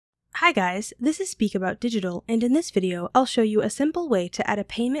Hi guys, this is Speak About Digital, and in this video I'll show you a simple way to add a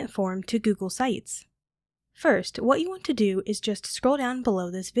payment form to Google Sites. First, what you want to do is just scroll down below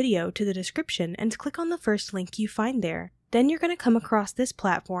this video to the description and click on the first link you find there. Then you're going to come across this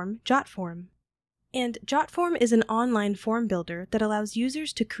platform, JotForm. And JotForm is an online form builder that allows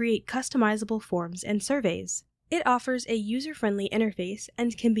users to create customizable forms and surveys. It offers a user-friendly interface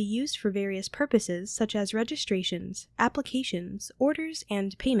and can be used for various purposes such as registrations, applications, orders,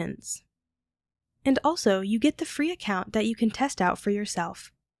 and payments. And also, you get the free account that you can test out for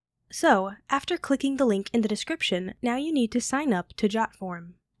yourself. So, after clicking the link in the description, now you need to sign up to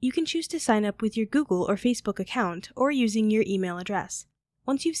JotForm. You can choose to sign up with your Google or Facebook account or using your email address.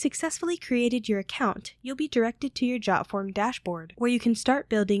 Once you've successfully created your account, you'll be directed to your JotForm dashboard, where you can start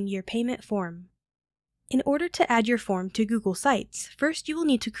building your payment form. In order to add your form to Google Sites, first you will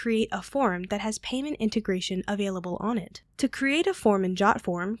need to create a form that has payment integration available on it. To create a form in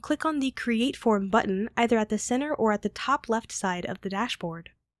JotForm, click on the Create Form button either at the center or at the top left side of the dashboard.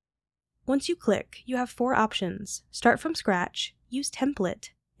 Once you click, you have four options: Start from Scratch, Use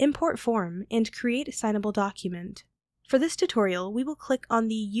Template, Import Form, and Create a Signable Document. For this tutorial, we will click on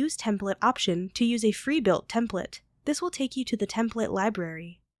the Use Template option to use a free-built template. This will take you to the template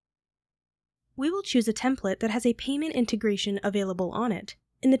library. We will choose a template that has a payment integration available on it.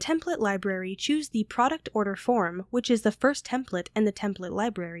 In the template library, choose the Product Order Form, which is the first template in the template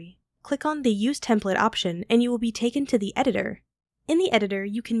library. Click on the Use Template option and you will be taken to the editor. In the editor,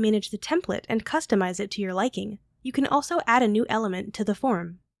 you can manage the template and customize it to your liking. You can also add a new element to the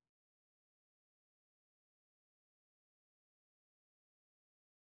form.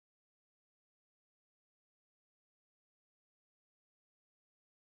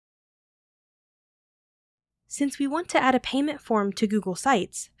 Since we want to add a payment form to Google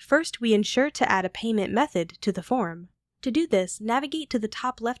Sites, first we ensure to add a payment method to the form. To do this, navigate to the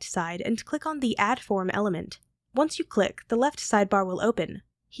top left side and click on the Add Form element. Once you click, the left sidebar will open.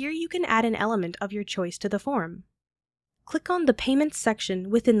 Here you can add an element of your choice to the form. Click on the Payments section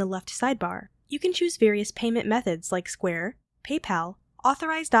within the left sidebar. You can choose various payment methods like Square, PayPal,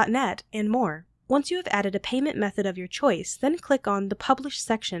 Authorize.net, and more. Once you have added a payment method of your choice, then click on the Publish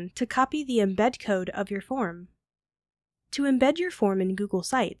section to copy the embed code of your form. To embed your form in Google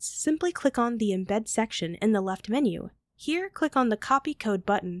Sites, simply click on the Embed section in the left menu. Here, click on the Copy Code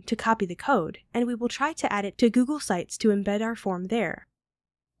button to copy the code, and we will try to add it to Google Sites to embed our form there.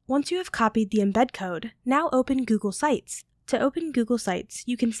 Once you have copied the embed code, now open Google Sites. To open Google Sites,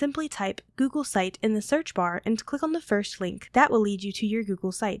 you can simply type Google Site in the search bar and click on the first link. That will lead you to your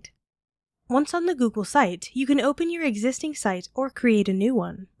Google site. Once on the Google site, you can open your existing site or create a new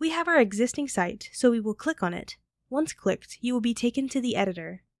one. We have our existing site, so we will click on it. Once clicked, you will be taken to the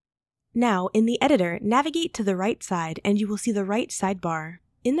editor. Now, in the editor, navigate to the right side and you will see the right sidebar.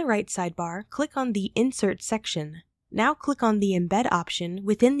 In the right sidebar, click on the Insert section. Now click on the Embed option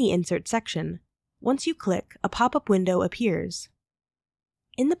within the Insert section. Once you click, a pop-up window appears.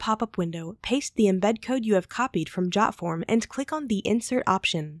 In the pop-up window, paste the embed code you have copied from JotForm and click on the Insert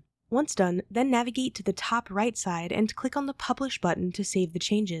option. Once done, then navigate to the top right side and click on the Publish button to save the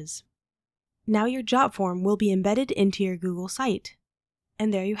changes. Now your JotForm will be embedded into your Google site.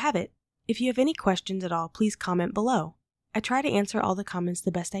 And there you have it. If you have any questions at all, please comment below. I try to answer all the comments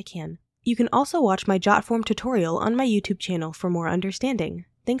the best I can. You can also watch my JotForm tutorial on my YouTube channel for more understanding.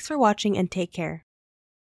 Thanks for watching and take care.